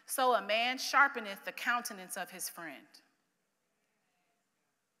iron, so a man sharpeneth the countenance of his friend."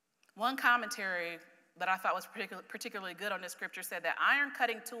 One commentary that I thought was particularly good on this scripture said that iron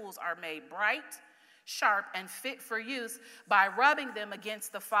cutting tools are made bright, sharp, and fit for use by rubbing them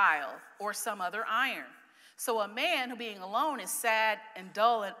against the file or some other iron. So a man who being alone is sad and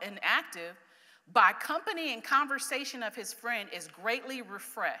dull and inactive, by company and conversation of his friend is greatly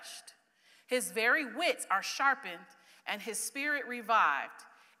refreshed. His very wits are sharpened and his spirit revived,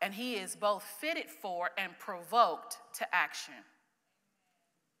 and he is both fitted for and provoked to action.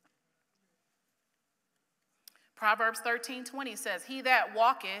 Proverbs 13:20 says, "He that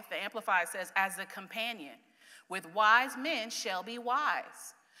walketh," the Amplified says, "as a companion with wise men shall be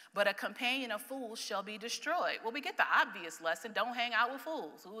wise, but a companion of fools shall be destroyed." Well, we get the obvious lesson. Don't hang out with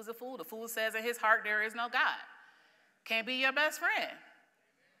fools. Who is a fool? The fool says in his heart there is no God. Can't be your best friend.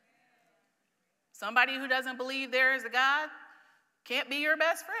 Somebody who doesn't believe there is a God can't be your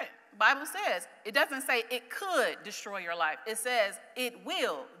best friend. The Bible says, it doesn't say it could destroy your life. It says it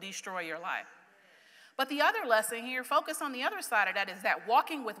will destroy your life. But the other lesson here, focus on the other side of that, is that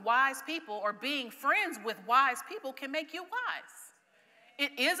walking with wise people or being friends with wise people can make you wise.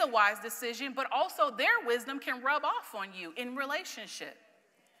 It is a wise decision, but also their wisdom can rub off on you in relationship.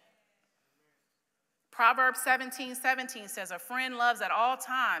 Proverbs 17:17 says, "A friend loves at all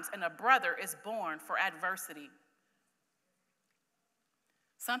times, and a brother is born for adversity."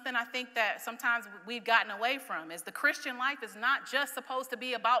 Something I think that sometimes we've gotten away from is the Christian life is not just supposed to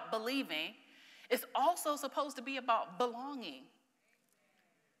be about believing. It's also supposed to be about belonging.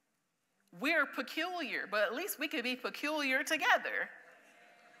 We're peculiar, but at least we could be peculiar together.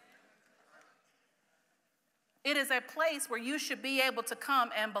 It is a place where you should be able to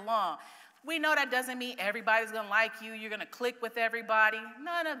come and belong. We know that doesn't mean everybody's going to like you. You're going to click with everybody.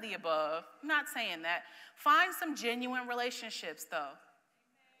 None of the above. I'm not saying that. Find some genuine relationships, though.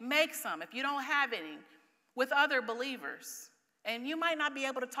 Make some, if you don't have any, with other believers. And you might not be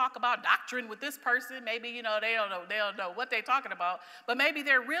able to talk about doctrine with this person. Maybe, they don't know what they're talking about. But maybe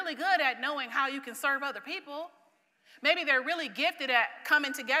they're really good at knowing how you can serve other people. Maybe they're really gifted at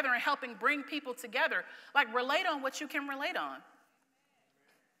coming together and helping bring people together. Like, relate on what you can relate on.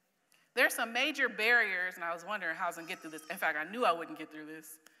 There's some major barriers, and I was wondering how I was going to get through this. In fact, I knew I wouldn't get through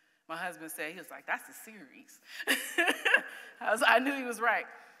this. My husband said, he was like, "That's a series." I knew he was right.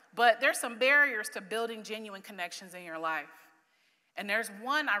 But there's some barriers to building genuine connections in your life. And there's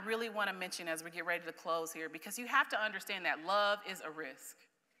one I really want to mention as we get ready to close here, because you have to understand that love is a risk.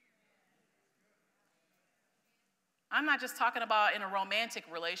 I'm not just talking about in a romantic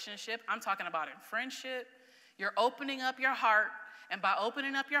relationship. I'm talking about in friendship. You're opening up your heart, and by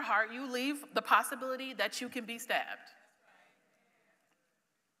opening up your heart, you leave the possibility that you can be stabbed.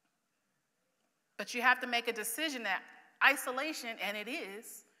 But you have to make a decision that isolation, and it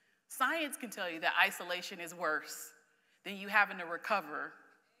is, science can tell you that isolation is worse than you having to recover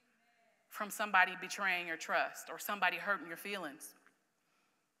from somebody betraying your trust or somebody hurting your feelings.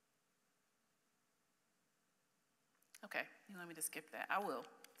 Okay, you want me to skip that? I will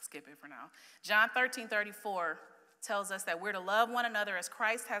skip it for now. John 13:34 tells us that we're to love one another as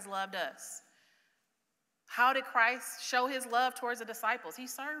Christ has loved us. How did Christ show his love towards the disciples? He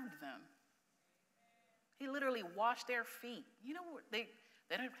served them. He literally washed their feet. You know, they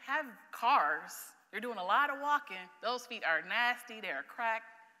don't have cars. They're doing a lot of walking. Those feet are nasty. They're cracked.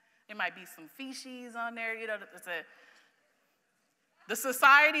 There might be some feces on there. You know, the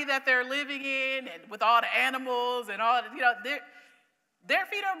society that they're living in, and with all the animals and all, you know, their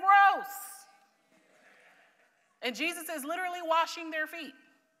feet are gross. And Jesus is literally washing their feet.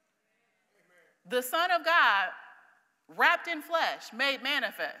 The Son of God, wrapped in flesh, made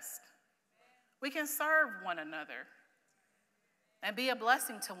manifest. We can serve one another and be a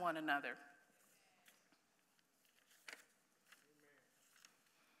blessing to one another.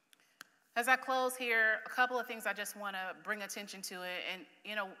 As I close here, a couple of things I just want to bring attention to it. And,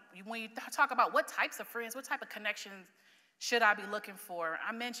 you know, when you talk about what types of friends, what type of connections should I be looking for,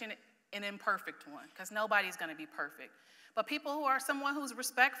 I mentioned an imperfect one, because nobody's going to be perfect. But people who are someone who's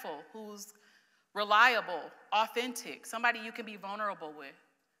respectful, who's reliable, authentic, somebody you can be vulnerable with,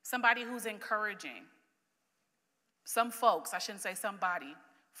 somebody who's encouraging. Some folks, I shouldn't say somebody,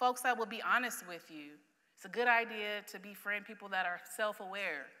 folks that will be honest with you. It's a good idea to befriend people that are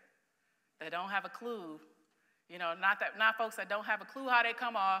self-aware, that don't have a clue. You know, not folks that don't have a clue how they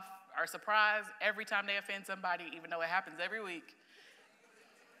come off, are surprised every time they offend somebody, even though it happens every week.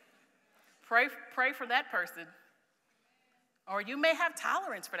 Pray for that person. Or you may have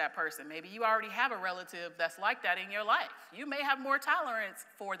tolerance for that person. Maybe you already have a relative that's like that in your life. You may have more tolerance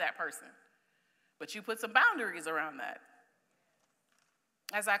for that person, but you put some boundaries around that.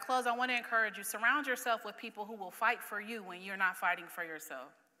 As I close, I want to encourage you, surround yourself with people who will fight for you when you're not fighting for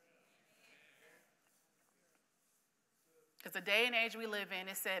yourself. Because the day and age we live in,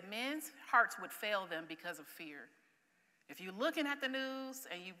 it said men's hearts would fail them because of fear. If you're looking at the news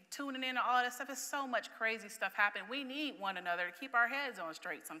and you're tuning in to all that stuff, there's so much crazy stuff happening. We need one another to keep our heads on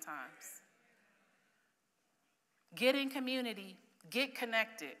straight sometimes. Get in community, get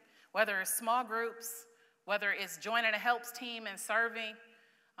connected, whether it's small groups, whether it's joining a helps team and serving.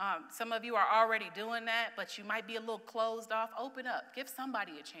 Some of you are already doing that, but you might be a little closed off. Open up. Give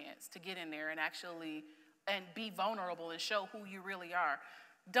somebody a chance to get in there and actually and be vulnerable and show who you really are.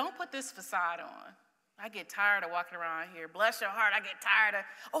 Don't put this facade on. I get tired of walking around here. Bless your heart. I get tired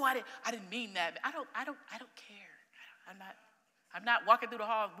of, I didn't mean that. I don't care. I'm not walking through the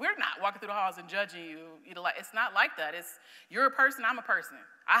halls. We're not walking through the halls and judging you. It's not like that. It's you're a person, I'm a person.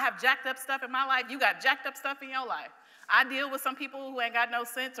 I have jacked up stuff in my life. You got jacked up stuff in your life. I deal with some people who ain't got no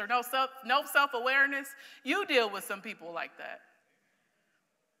sense or no self-awareness. You deal with some people like that.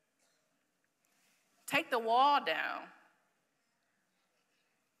 Take the wall down.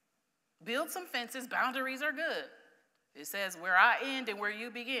 Build some fences. Boundaries are good. It says where I end and where you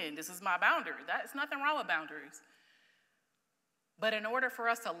begin. This is my boundary. There's nothing wrong with boundaries. But in order for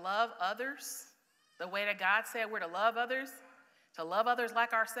us to love others the way that God said we're to love others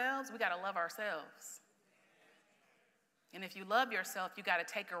like ourselves, we got to love ourselves. And if you love yourself, you got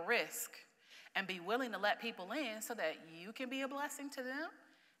to take a risk and be willing to let people in so that you can be a blessing to them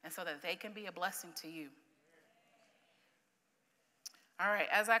and so that they can be a blessing to you. All right,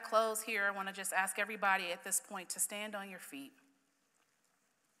 as I close here, I want to just ask everybody at this point to stand on your feet.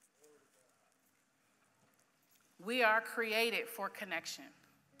 We are created for connection.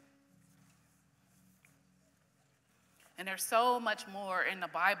 And there's so much more in the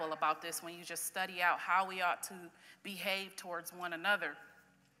Bible about this when you just study out how we ought to behave towards one another.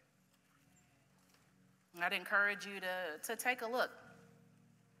 And I'd encourage you to take a look,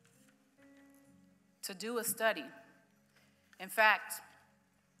 to do a study. In fact,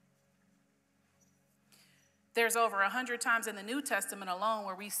 there's over 100 times in the New Testament alone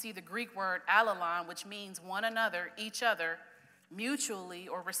where we see the Greek word allelon, which means one another, each other, mutually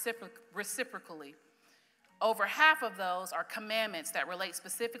or reciprocally. Over half of those are commandments that relate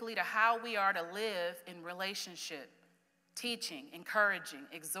specifically to how we are to live in relationship teaching, encouraging,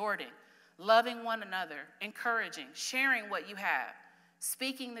 exhorting, loving one another, encouraging, sharing what you have,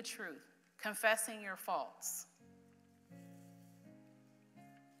 speaking the truth, confessing your faults.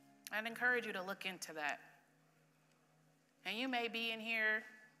 I'd encourage you to look into that. And you may be in here,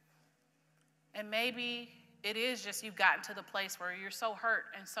 and maybe it is just you've gotten to the place where you're so hurt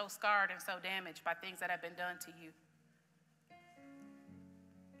and so scarred and so damaged by things that have been done to you,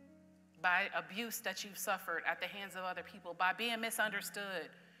 by abuse that you've suffered at the hands of other people, by being misunderstood,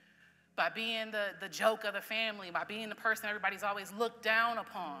 by being the joke of the family, by being the person everybody's always looked down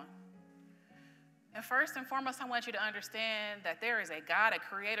upon. And first and foremost, I want you to understand that there is a God, a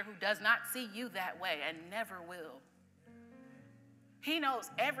creator, who does not see you that way and never will. He knows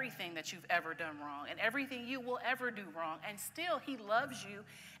everything that you've ever done wrong and everything you will ever do wrong. And still, he loves you,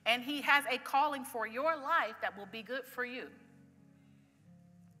 and he has a calling for your life that will be good for you.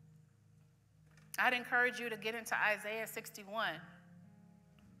 I'd encourage you to get into Isaiah 61.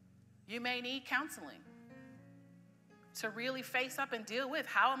 You may need counseling to really face up and deal with,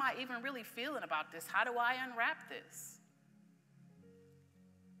 how am I even really feeling about this? How do I unwrap this?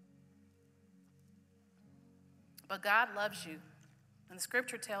 But God loves you. And the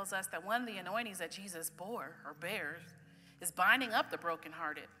scripture tells us that one of the anointings that Jesus bore or bears is binding up the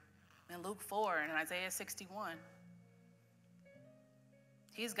brokenhearted in Luke 4 and in Isaiah 61.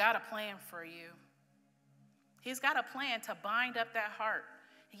 He's got a plan for you. He's got a plan to bind up that heart.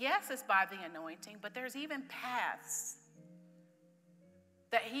 Yes, it's by the anointing, but there's even paths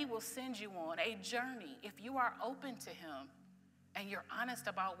that he will send you on, a journey, if you are open to him and you're honest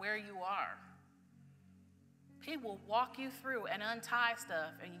about where you are. He will walk you through and untie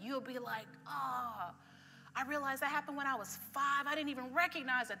stuff, and you'll be like, oh, I realized that happened when I was 5. I didn't even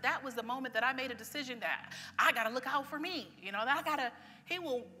recognize that that was the moment that I made a decision that I got to look out for me. You know, he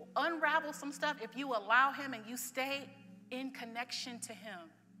will unravel some stuff if you allow him and you stay in connection to him.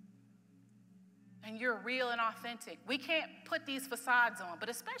 And you're real and authentic. We can't put these facades on, but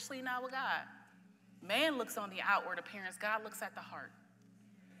especially not with God. Man looks on the outward appearance. God looks at the heart.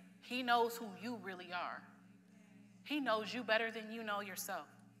 He knows who you really are. He knows you better than you know yourself.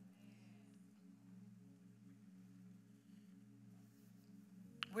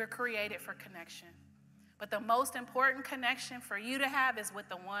 We're created for connection. But the most important connection for you to have is with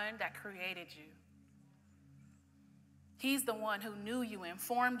the one that created you. He's the one who knew you and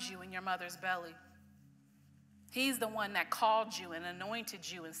formed you in your mother's belly. He's the one that called you and anointed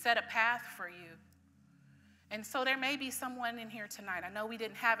you and set a path for you. And so there may be someone in here tonight. I know we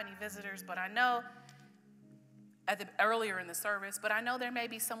didn't have any visitors, but I know earlier in the service, but I know there may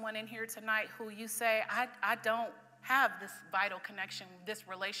be someone in here tonight who you say, I don't have this vital connection, this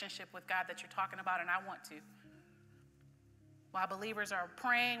relationship with God that you're talking about, and I want to. While believers are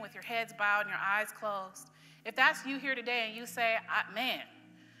praying with your heads bowed and your eyes closed, if that's you here today and you say,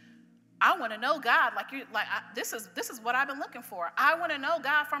 I want to know God this is what I've been looking for. I want to know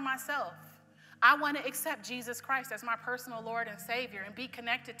God for myself. I want to accept Jesus Christ as my personal Lord and Savior and be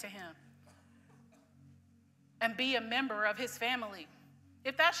connected to him and be a member of his family.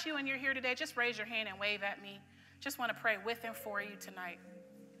 If that's you and you're here today, just raise your hand and wave at me. Just want to pray with and for you tonight.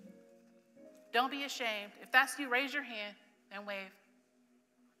 Don't be ashamed. If that's you, raise your hand and wave.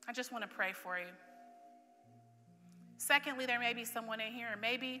 I just want to pray for you. Secondly, there may be someone in here, and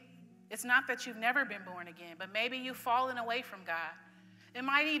maybe it's not that you've never been born again, but maybe you've fallen away from God. It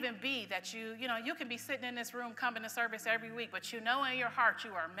might even be that you can be sitting in this room coming to service every week, but you know in your heart you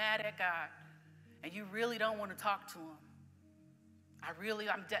are mad at God, and you really don't want to talk to him.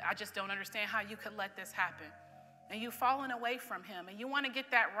 I just don't understand how you could let this happen. And you've fallen away from him, and you want to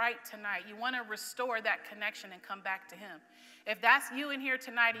get that right tonight. You want to restore that connection and come back to him. If that's you in here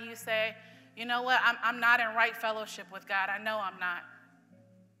tonight and you say, you know what, I'm not in right fellowship with God. I know I'm not.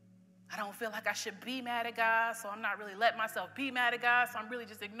 I don't feel like I should be mad at God, so I'm not really letting myself be mad at God, so I'm really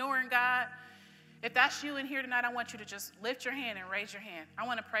just ignoring God. If that's you in here tonight, I want you to just lift your hand and raise your hand. I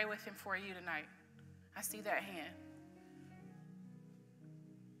want to pray with him for you tonight. I see that hand.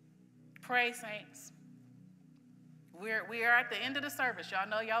 Pray, saints. We are at the end of the service. Y'all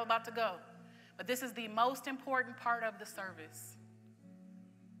know y'all about to go. But this is the most important part of the service.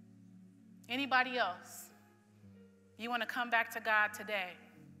 Anybody else? You want to come back to God today?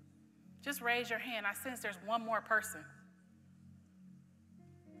 Just raise your hand. I sense there's one more person.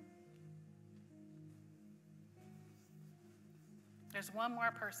 There's one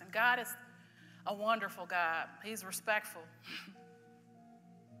more person. God is a wonderful God. He's respectful.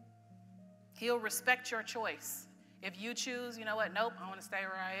 He'll respect your choice. If you choose, you know what, nope, I want to stay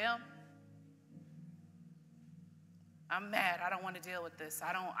where I am. I'm mad. I don't want to deal with this.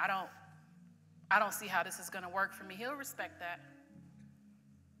 I I don't see how this is going to work for me. He'll respect that.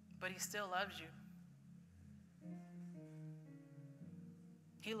 But he still loves you.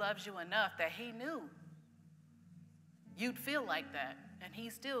 He loves you enough that he knew you'd feel like that. And he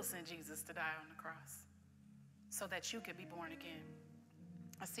still sent Jesus to die on the cross so that you could be born again.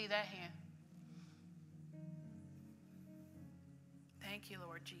 I see that hand. Thank you,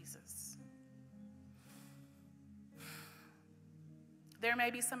 Lord Jesus. There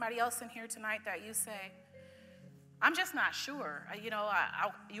may be somebody else in here tonight that you say, I'm just not sure.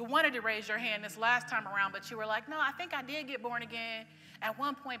 You wanted to raise your hand this last time around, but you were like, no, I think I did get born again at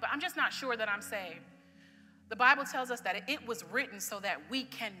one point, but I'm just not sure that I'm saved. The Bible tells us that it was written so that we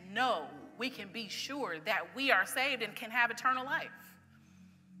can know, we can be sure that we are saved and can have eternal life.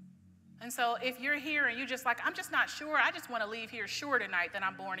 And so if you're here and you're just like, I'm just not sure, I just want to leave here sure tonight that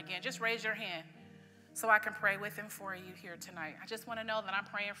I'm born again, just raise your hand so I can pray with and for you here tonight. I just want to know that I'm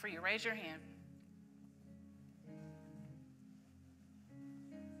praying for you. Raise your hand.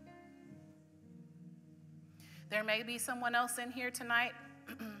 There may be someone else in here tonight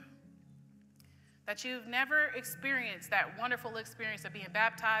that you've never experienced that wonderful experience of being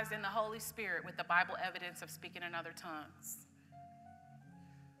baptized in the Holy Spirit with the Bible evidence of speaking in other tongues.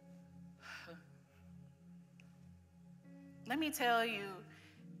 Let me tell you,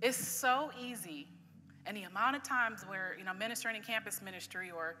 it's so easy. And the amount of times where, ministering in campus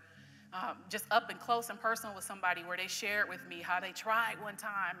ministry or just up and close and personal with somebody where they shared with me how they tried one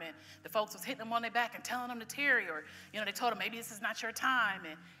time and the folks was hitting them on their back and telling them to tarry, or, they told them maybe this is not your time.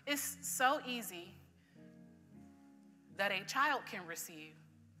 And it's so easy that a child can receive.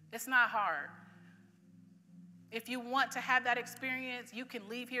 It's not hard. If you want to have that experience, you can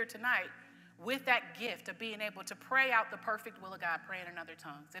leave here tonight with that gift of being able to pray out the perfect will of God, praying in other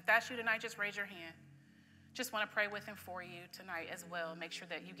tongues. If that's you tonight, just raise your hand. Just want to pray with and for you tonight as well. Make sure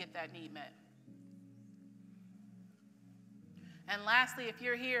that you get that need met. And lastly, if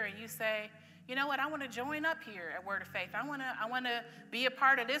you're here and you say, you know what, I want to join up here at Word of Faith. I want to be a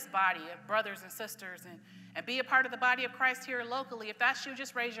part of this body of brothers and sisters and be a part of the body of Christ here locally. If that's you,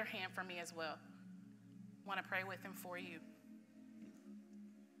 just raise your hand for me as well. I want to pray with and for you.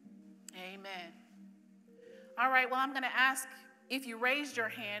 Amen. All right, well, I'm going to ask if you raised your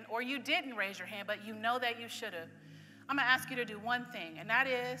hand or you didn't raise your hand, but you know that you should have. I'm going to ask you to do one thing, and that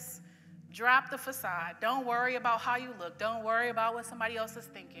is drop the facade. Don't worry about how you look. Don't worry about what somebody else is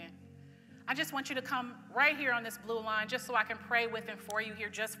thinking. I just want you to come right here on this blue line just so I can pray with and for you here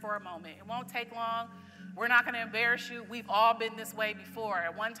just for a moment. It won't take long. We're not going to embarrass you. We've all been this way before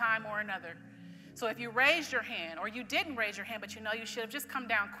at one time or another. So if you raised your hand or you didn't raise your hand, but you know you should have, just come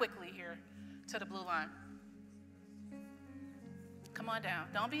down quickly here to the blue line. Come on down.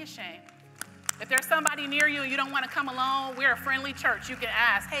 Don't be ashamed. If there's somebody near you and you don't want to come alone, we're a friendly church. You can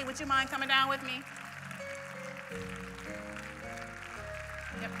ask, hey, would you mind coming down with me?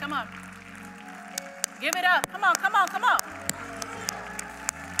 Yep, come on. Give it up. Come on, come on, come on.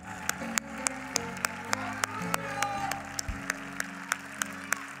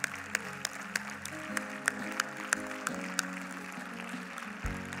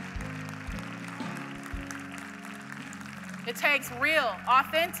 It takes real,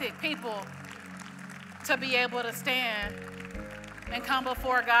 authentic people to be able to stand and come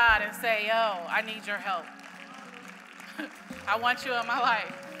before God and say, yo, I need your help. I want you in my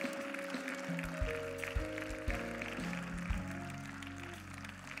life.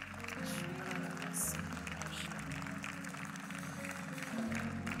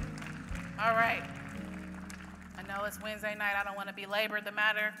 All right. I know it's Wednesday night. I don't want to belabor the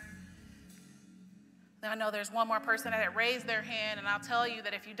matter. I know there's one more person that raised their hand, and I'll tell you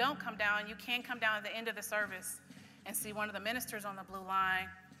that if you don't come down, you can come down at the end of the service and see one of the ministers on the blue line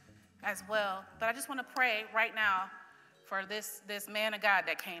as well. But I just want to pray right now for this man of God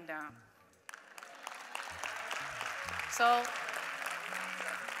that came down. So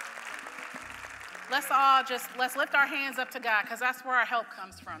let's lift our hands up to God, because that's where our help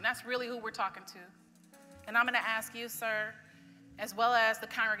comes from. That's really who we're talking to. And I'm going to ask you, sir, as well as the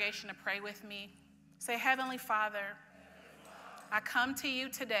congregation, to pray with me. Say, Heavenly Father, I come to you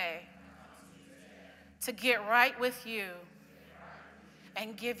today to get right with you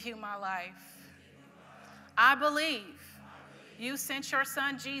and give you my life. I believe you sent your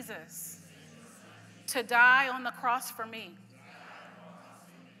son Jesus to die on the cross for me.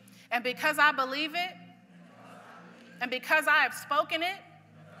 And because I believe it, and because I have spoken it,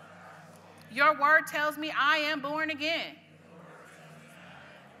 your word tells me I am born again.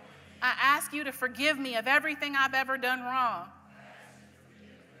 I ask you to forgive me of everything I've ever done wrong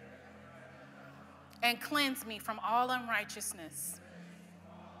and cleanse me from all unrighteousness.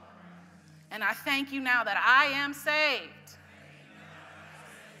 And I thank you now that I am saved.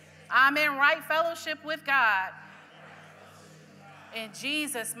 I'm in right fellowship with God. In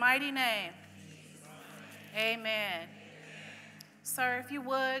Jesus' mighty name. Amen. Sir, if you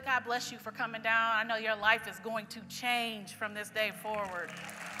would, God bless you for coming down. I know your life is going to change from this day forward.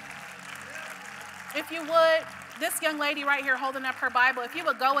 If you would, this young lady right here holding up her Bible, if you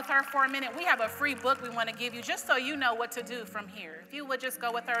would go with her for a minute, we have a free book we want to give you just so you know what to do from here. If you would just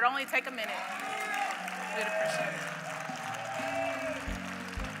go with her, it'll only take a minute. We'd appreciate it.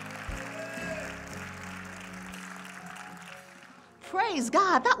 Praise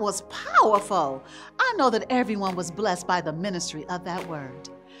God, that was powerful. I know that everyone was blessed by the ministry of that word.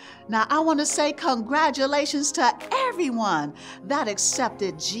 Now, I want to say congratulations to everyone that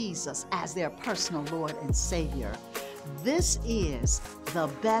accepted Jesus as their personal Lord and Savior. This is the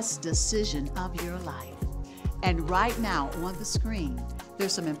best decision of your life. And right now on the screen,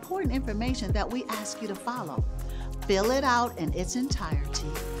 there's some important information that we ask you to follow. Fill it out in its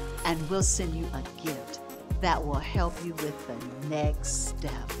entirety, and we'll send you a gift that will help you with the next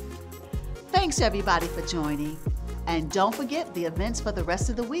step. Thanks everybody for joining. And don't forget the events for the rest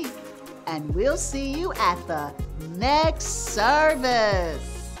of the week. And we'll see you at the next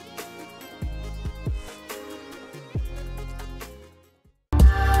service.